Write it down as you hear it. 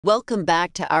Welcome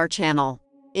back to our channel.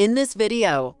 In this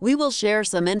video, we will share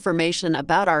some information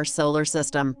about our solar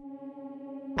system.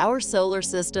 Our solar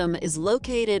system is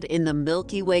located in the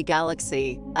Milky Way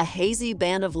Galaxy, a hazy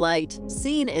band of light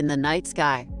seen in the night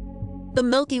sky. The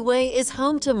Milky Way is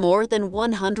home to more than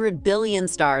 100 billion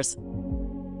stars.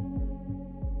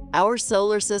 Our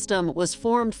solar system was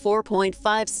formed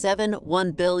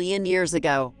 4.571 billion years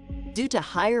ago. Due to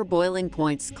higher boiling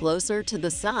points closer to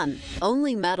the Sun,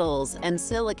 only metals and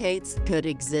silicates could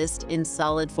exist in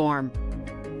solid form.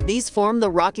 These form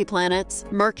the rocky planets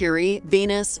Mercury,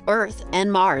 Venus, Earth, and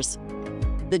Mars.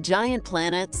 The giant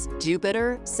planets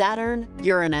Jupiter, Saturn,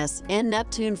 Uranus, and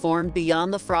Neptune formed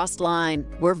beyond the frost line,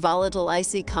 where volatile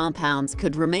icy compounds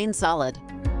could remain solid.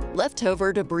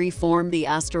 Leftover debris formed the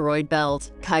asteroid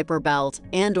belt, Kuiper belt,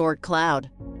 and Oort cloud.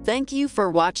 Thank you for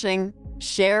watching.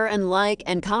 Share and like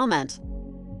and comment.